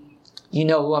bereaved. You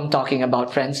know who I'm talking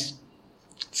about, friends?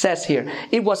 It says here,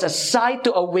 it was a sight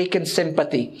to awaken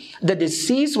sympathy. The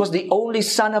deceased was the only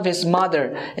son of his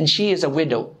mother, and she is a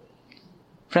widow.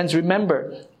 Friends,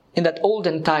 remember, in that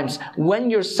olden times, when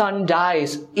your son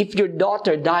dies, if your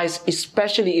daughter dies,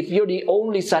 especially if you're the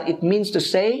only son, it means to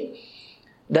say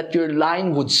that your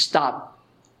line would stop.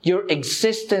 Your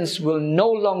existence will no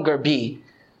longer be.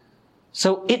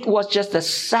 So it was just the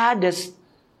saddest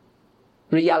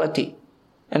reality.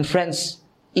 And friends,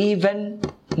 even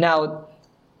now,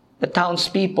 the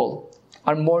townspeople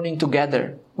are mourning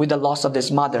together with the loss of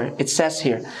this mother. It says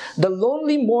here, the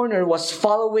lonely mourner was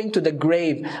following to the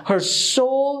grave, her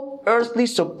sole earthly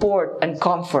support and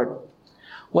comfort.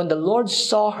 When the Lord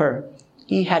saw her,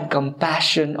 he had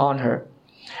compassion on her.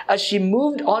 As she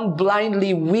moved on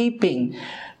blindly weeping,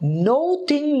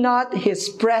 noting not his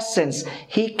presence,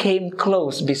 he came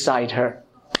close beside her.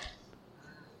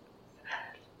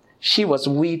 She was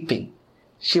weeping.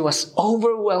 She was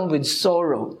overwhelmed with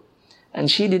sorrow, and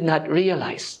she did not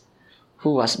realize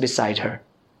who was beside her.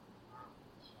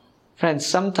 Friends,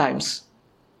 sometimes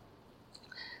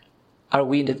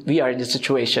we are in this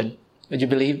situation. Would you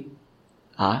believe?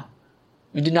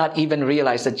 We do not even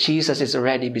realize that Jesus is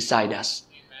already beside us,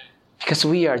 because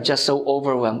we are just so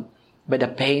overwhelmed by the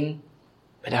pain,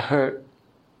 by the hurt,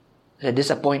 the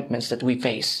disappointments that we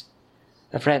face.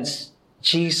 But friends,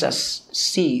 Jesus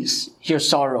sees your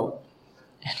sorrow,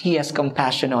 and he has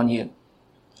compassion on you.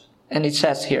 And it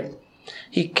says here,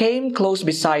 he came close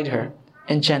beside her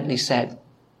and gently said,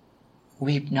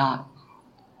 weep not.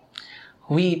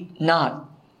 Weep not.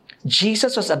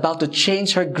 Jesus was about to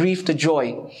change her grief to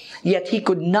joy, yet he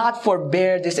could not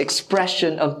forbear this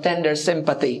expression of tender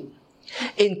sympathy.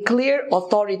 In clear,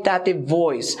 authoritative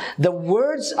voice, the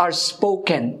words are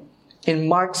spoken in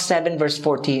Mark 7 verse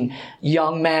 14.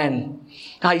 Young man,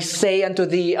 I say unto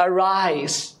thee,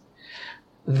 arise.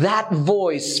 That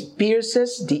voice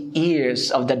pierces the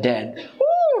ears of the dead.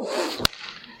 Woo!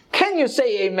 Can you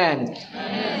say amen?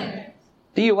 Amen?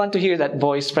 Do you want to hear that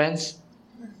voice, friends?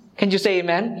 Can you say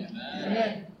amen?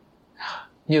 Amen.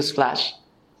 Newsflash.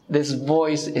 This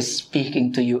voice is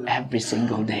speaking to you every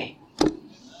single day.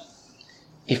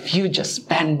 If you just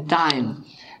spend time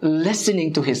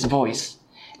listening to his voice,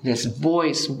 this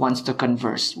voice wants to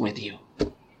converse with you.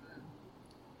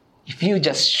 If you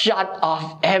just shut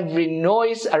off every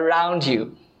noise around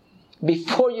you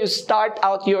before you start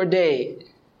out your day,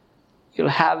 you'll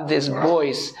have this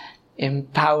voice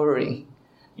empowering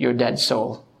your dead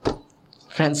soul.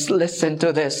 Friends, listen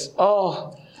to this.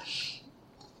 Oh,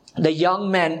 the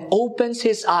young man opens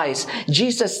his eyes.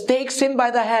 Jesus takes him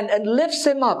by the hand and lifts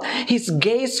him up. His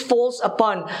gaze falls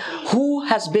upon who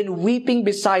has been weeping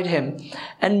beside him.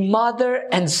 And mother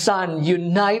and son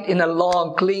unite in a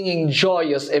long, clinging,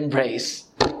 joyous embrace.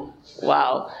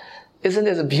 Wow. Isn't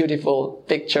this a beautiful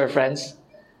picture, friends?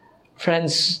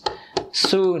 Friends,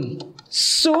 soon,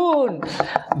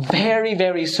 very,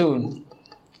 very soon,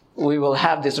 we will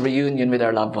have this reunion with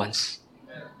our loved ones.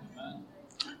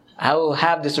 I will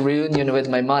have this reunion with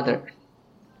my mother,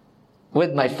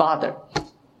 with my father,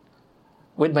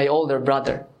 with my older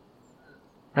brother.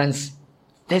 Friends,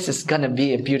 this is going to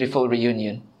be a beautiful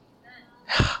reunion.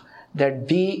 There'd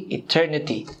be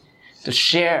eternity to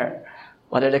share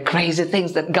what are the crazy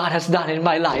things that God has done in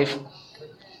my life.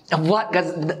 And what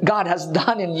God has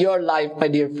done in your life, my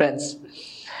dear friends.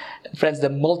 Friends, the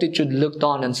multitude looked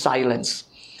on in silence.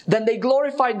 Then they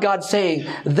glorified God, saying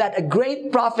that a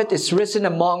great prophet is risen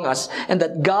among us, and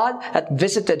that God hath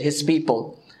visited his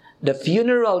people. The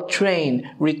funeral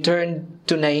train returned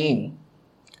to Nain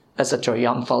as a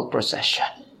triumphal procession.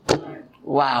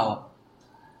 Wow.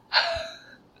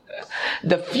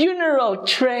 The funeral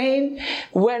train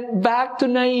went back to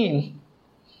Nain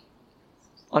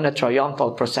on a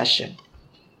triumphal procession.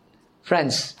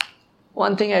 Friends,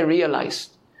 one thing I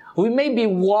realized, we may be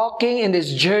walking in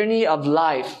this journey of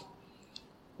life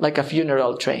like a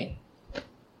funeral train,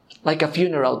 like a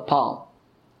funeral pall.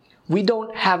 We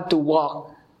don't have to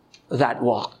walk that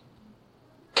walk.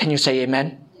 Can you say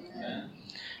amen? Amen.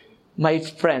 My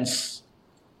friends,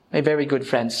 my very good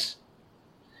friends,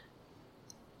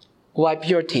 wipe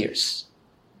your tears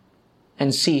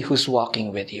and see who's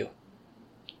walking with you.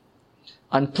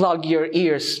 Unplug your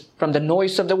ears from the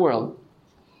noise of the world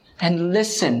and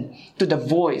listen to the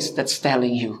voice that's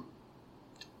telling you,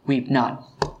 weep not.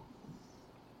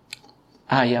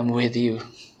 I am with you.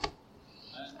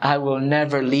 I will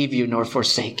never leave you nor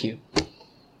forsake you.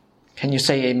 Can you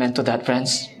say amen to that,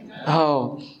 friends? Amen.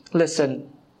 Oh, listen.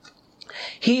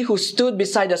 He who stood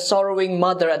beside a sorrowing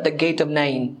mother at the gate of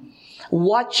Nain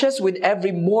watches with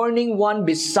every mourning one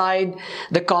beside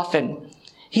the coffin.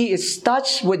 He is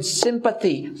touched with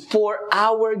sympathy for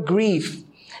our grief.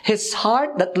 His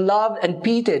heart that loved and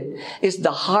pitied is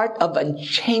the heart of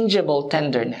unchangeable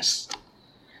tenderness.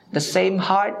 The same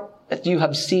heart that you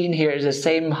have seen here is the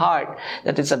same heart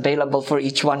that is available for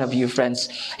each one of you, friends.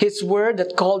 His word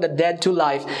that called the dead to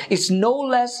life is no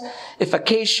less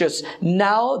efficacious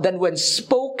now than when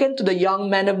spoken to the young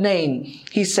men of Nain.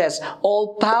 He says,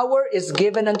 all power is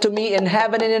given unto me in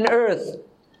heaven and in earth.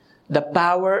 The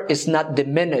power is not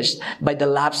diminished by the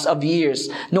lapse of years,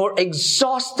 nor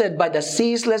exhausted by the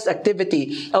ceaseless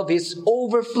activity of His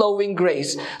overflowing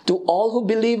grace. To all who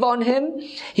believe on Him,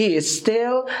 He is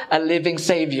still a living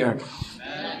Savior.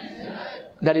 Amen.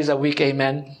 That is a weak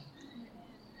amen.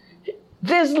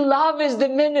 This love is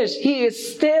diminished. He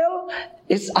is still,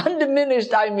 it's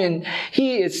undiminished,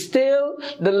 He is still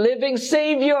the living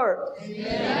Savior.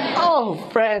 Amen. Oh,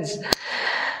 friends.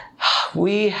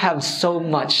 We have so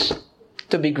much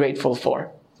to be grateful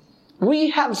for. We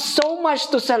have so much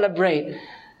to celebrate.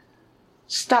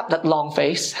 Stop that long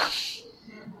face.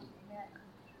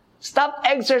 Stop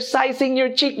exercising your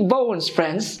cheekbones,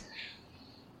 friends.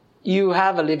 You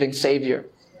have a living Savior.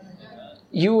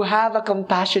 You have a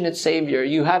compassionate Savior.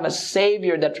 You have a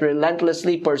Savior that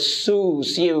relentlessly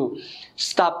pursues you.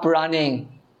 Stop running.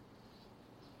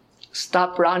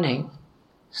 Stop running.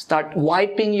 Start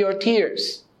wiping your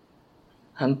tears.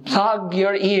 Unplug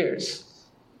your ears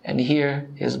and hear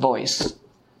His voice.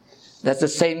 That's the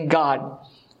same God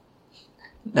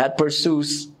that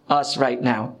pursues us right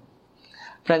now.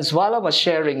 Friends, while I was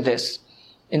sharing this,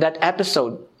 in that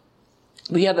episode,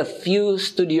 we have a few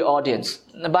studio audience.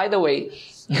 By the way,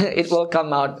 it will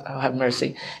come out, oh, have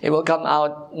mercy, it will come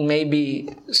out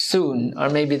maybe soon,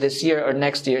 or maybe this year or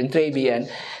next year in Trebian.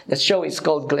 The show is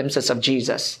called Glimpses of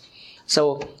Jesus.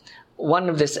 So, one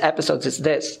of these episodes is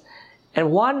this.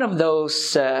 And one of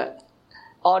those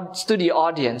studio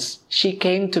audience, she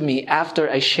came to me after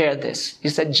I shared this. She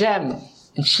said, Jem,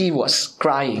 and she was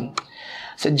crying.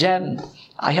 I said, Jem,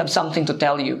 I have something to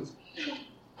tell you.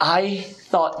 I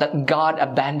thought that God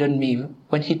abandoned me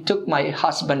when He took my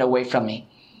husband away from me.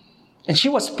 And she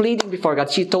was pleading before God.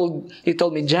 He told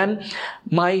me, Jem,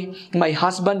 my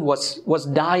husband was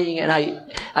dying, and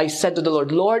I said to the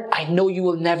Lord, Lord, I know you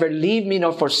will never leave me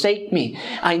nor forsake me.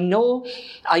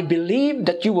 I believe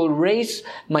that you will raise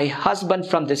my husband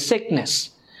from the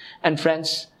sickness. And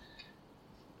friends,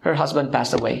 her husband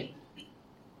passed away.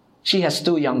 She has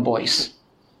 2 young boys.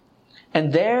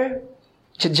 And there,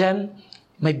 Jem,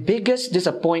 my biggest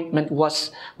disappointment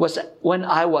was when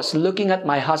I was looking at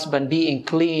my husband being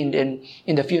cleaned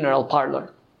in the funeral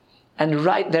parlor. And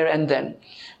right there and then,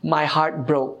 my heart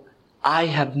broke. I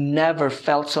have never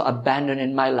felt so abandoned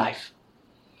in my life.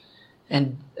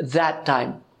 And that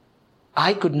time,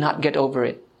 I could not get over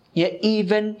it. Yet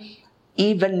even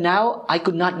Even now, I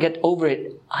could not get over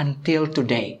it until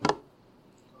today.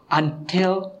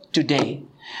 Until today.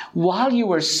 While you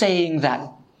were saying that,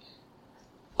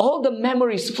 all the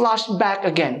memories flashed back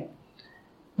again.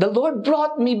 The Lord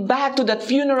brought me back to that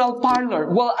funeral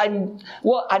parlor.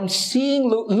 I'm seeing,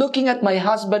 looking at my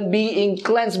husband being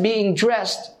cleansed, being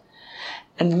dressed.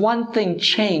 And one thing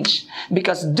changed,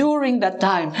 because during that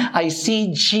time, I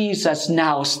see Jesus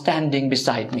now standing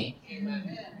beside me.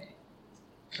 Amen.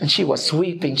 And she was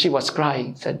weeping, she was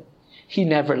crying, said, He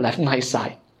never left my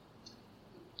side.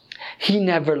 He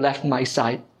never left my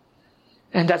side.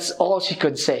 And that's all she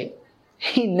could say.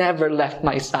 He never left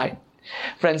my side.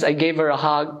 Friends, I gave her a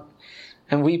hug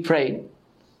and we prayed.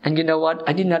 And you know what?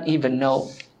 I did not even know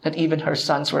that even her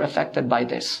sons were affected by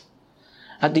this.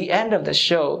 At the end of the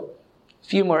show, a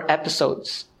few more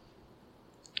episodes,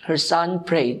 her son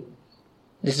prayed.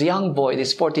 This young boy,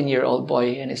 this 14-year-old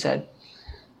boy, and he said,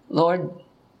 Lord,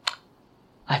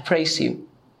 I praise you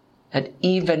that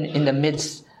even in the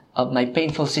midst of my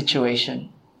painful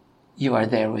situation, you are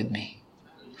there with me.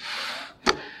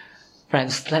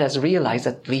 Friends, let us realize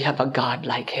that we have a God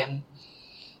like Him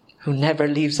who never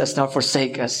leaves us nor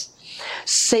forsakes us.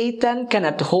 Satan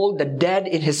cannot hold the dead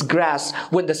in his grasp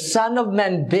when the Son of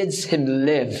Man bids him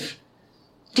live.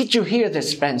 Did you hear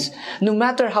this, friends? No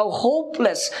matter how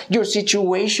hopeless your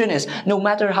situation is, no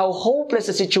matter how hopeless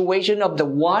the situation of the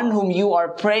one whom you are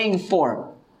praying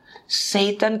for,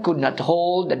 Satan could not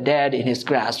hold the dead in his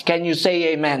grasp. Can you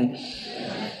say amen?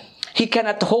 He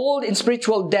cannot hold in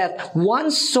spiritual death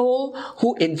one soul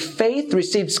who in faith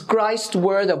receives Christ's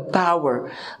word of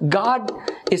power. God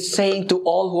is saying to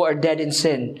all who are dead in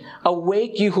sin,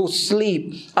 awake you who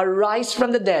sleep, arise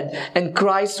from the dead, and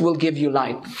Christ will give you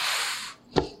life.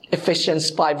 Ephesians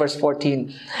 5 verse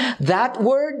 14. That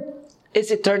word is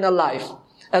eternal life,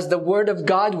 as the word of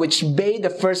God which bade the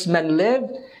first man live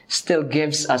still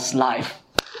gives us life.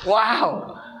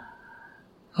 Wow!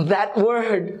 That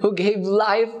word who gave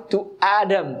life to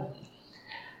Adam,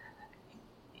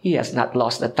 he has not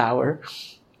lost the tower.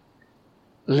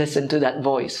 Listen to that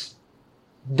voice.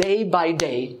 Day by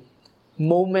day,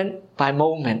 moment by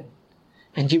moment,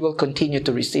 and you will continue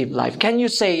to receive life. Can you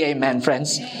say amen,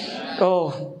 friends? Amen.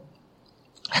 Oh.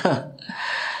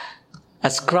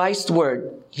 As Christ's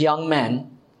word, young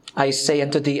man, I say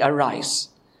unto thee, arise,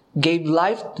 gave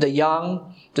life to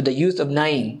the youth of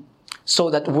Nain. So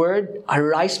that word,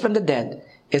 arise from the dead,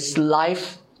 is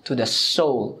life to the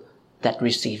soul that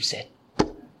receives it.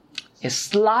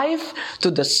 It's life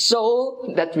to the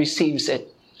soul that receives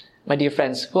it. My dear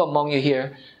friends, who among you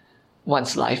here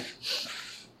wants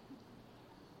life?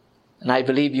 And I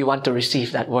believe you want to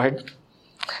receive that word.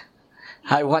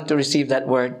 I want to receive that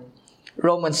word.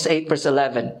 Romans 8 verse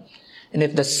 11. And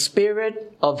if the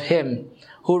Spirit of Him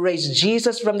who raised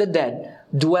Jesus from the dead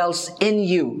dwells in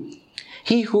you,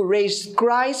 He who raised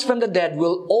Christ from the dead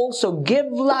will also give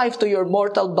life to your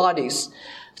mortal bodies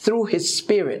through His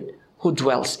Spirit who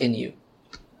dwells in you.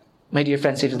 My dear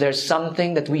friends, if there's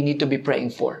something that we need to be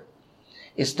praying for,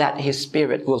 is that His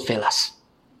Spirit will fill us.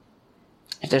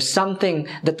 If there's something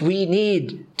that we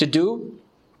need to do,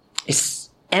 is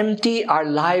empty our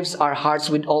lives, our hearts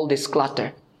with all this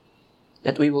clutter,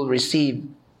 that we will receive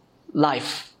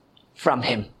life from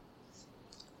Him.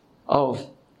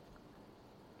 Oh,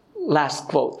 last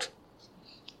quote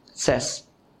says,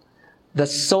 the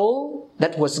soul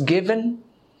that was given,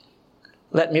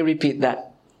 let me repeat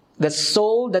that. The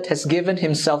soul that has given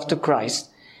himself to Christ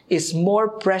is more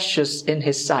precious in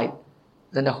His sight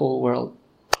than the whole world.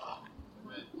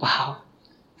 Wow.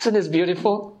 Isn't this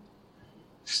beautiful?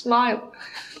 Smile.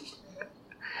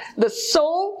 The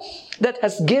soul that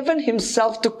has given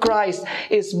himself to Christ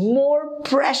is more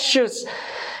precious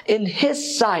in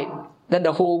His sight than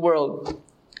the whole world.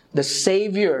 The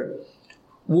Savior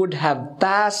would have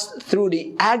passed through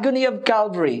the agony of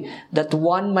Calvary that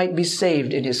one might be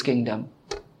saved in His kingdom.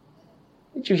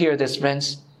 Did you hear this,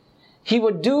 friends? He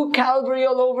would do Calvary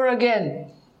all over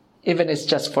again, even if it's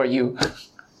just for you,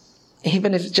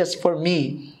 even if it's just for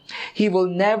me. He will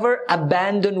never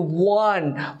abandon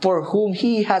one for whom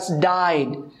He has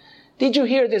died. Did you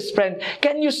hear this, friend?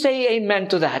 Can you say amen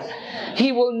to that?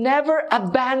 He will never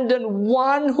abandon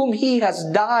one whom He has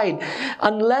died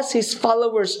unless His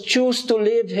followers choose to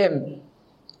leave Him.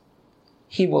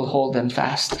 He will hold them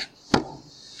fast.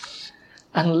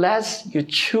 Unless you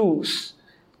choose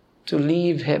to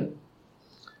leave Him,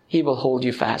 He will hold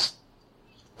you fast.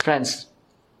 Friends,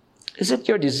 is it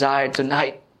your desire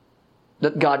tonight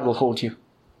that God will hold you?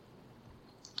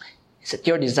 Is it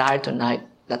your desire tonight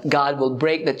that God will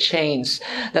break the chains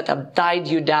that have tied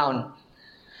you down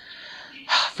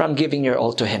from giving your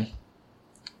all to Him?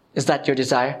 Is that your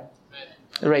desire?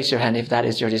 Raise your hand if that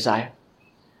is your desire.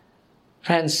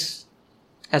 Friends,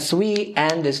 as we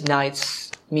end this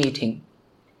night's meeting,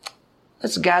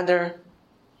 let's gather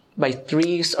by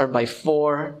threes or by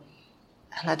four,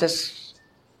 and let us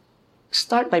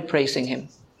start by praising Him,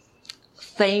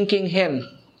 thanking Him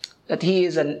that He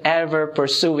is an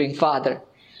ever-pursuing Father.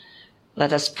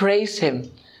 Let us praise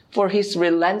Him for His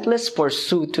relentless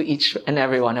pursuit to each and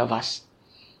every one of us.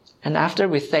 And after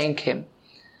we thank Him,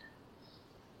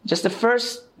 just the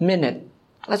first minute,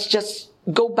 let's just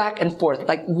go back and forth,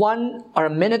 like 1 or a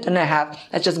minute and a half.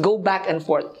 Let's just go back and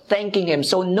forth, thanking Him.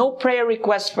 So no prayer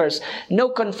request first, no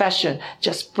confession,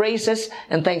 just praises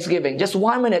and thanksgiving. Just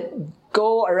 1 minute,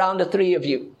 go around the 3 of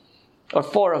you or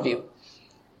 4 of you.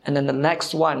 And then the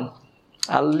next one,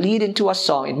 I'll lead into a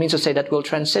song. It means to say that we'll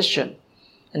transition.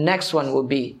 The next one will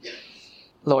be,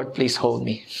 Lord, please hold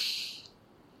me.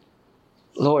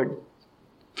 Lord,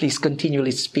 please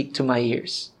continually speak to my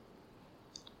ears.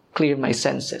 Clear my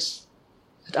senses,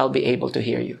 that I'll be able to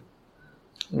hear you.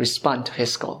 Respond to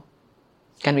His call.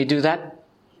 Can we do that?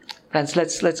 Friends,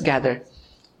 let's gather.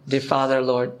 Dear Father,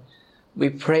 Lord, we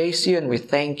praise you and we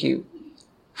thank you.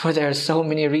 For there are so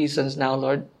many reasons now,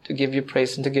 Lord, to give you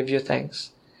praise and to give you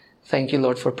thanks. Thank you,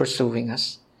 Lord, for pursuing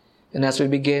us. And as we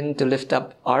begin to lift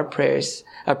up our prayers,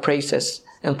 our praises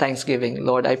and thanksgiving,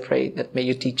 Lord, I pray that may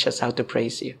you teach us how to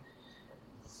praise you.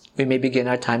 We may begin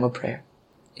our time of prayer.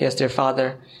 Yes, dear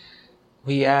Father,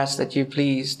 we ask that you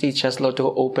please teach us, Lord,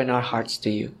 to open our hearts to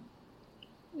you.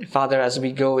 Father, as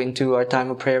we go into our time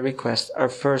of prayer request, our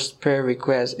first prayer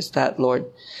request is that, Lord,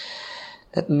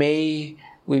 that may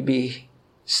we be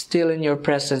still in your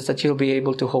presence, that you'll be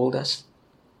able to hold us.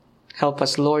 Help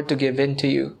us, Lord, to give in to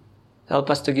you. Help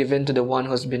us to give in to the one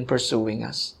who has been pursuing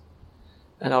us.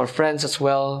 And our friends as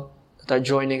well that are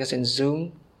joining us in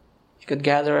Zoom, you could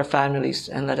gather our families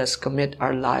and let us commit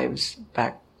our lives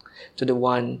back to the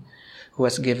one who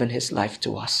has given His life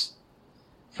to us.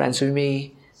 Friends, we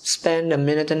may spend a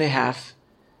minute and a half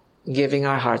giving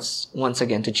our hearts once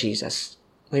again to Jesus.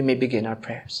 We may begin our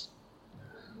prayers.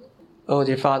 Oh,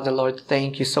 dear Father, Lord,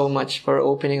 thank you so much for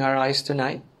opening our eyes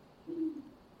tonight.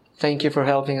 Thank you for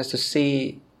helping us to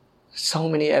see so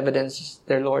many evidences,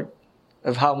 dear Lord,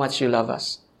 of how much you love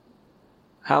us,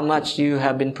 how much you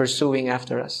have been pursuing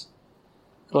after us.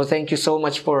 Lord, thank you so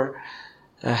much for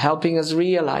helping us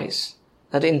realize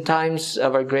that in times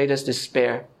of our greatest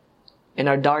despair, in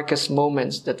our darkest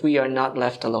moments, that we are not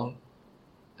left alone,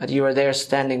 that you are there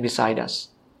standing beside us.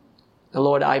 And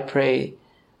Lord, I pray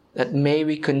that may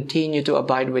we continue to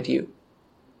abide with you.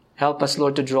 Help us,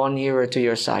 Lord, to draw nearer to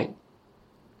your side.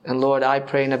 And Lord, I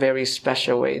pray in a very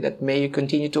special way that may you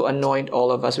continue to anoint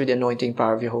all of us with the anointing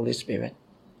power of your Holy Spirit.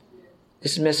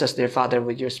 Dismiss us, dear Father,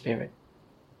 with your Spirit.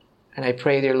 And I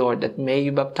pray, dear Lord, that may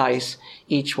you baptize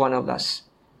each one of us.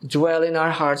 Dwell in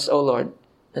our hearts, O Lord,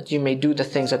 that you may do the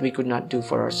things that we could not do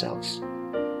for ourselves.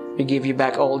 We give you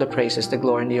back all the praises, the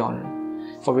glory, and the honor.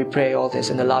 For we pray all this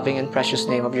in the loving and precious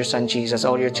name of your Son, Jesus.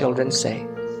 All your children say,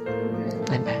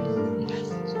 Amen.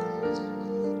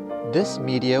 This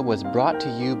media was brought to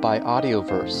you by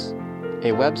Audioverse,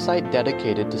 a website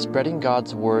dedicated to spreading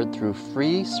God's Word through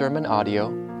free sermon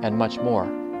audio and much more.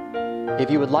 If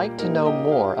you would like to know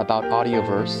more about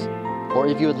Audioverse, or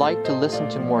if you would like to listen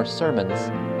to more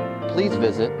sermons, please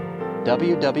visit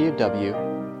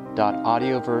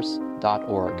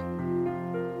www.audioverse.org.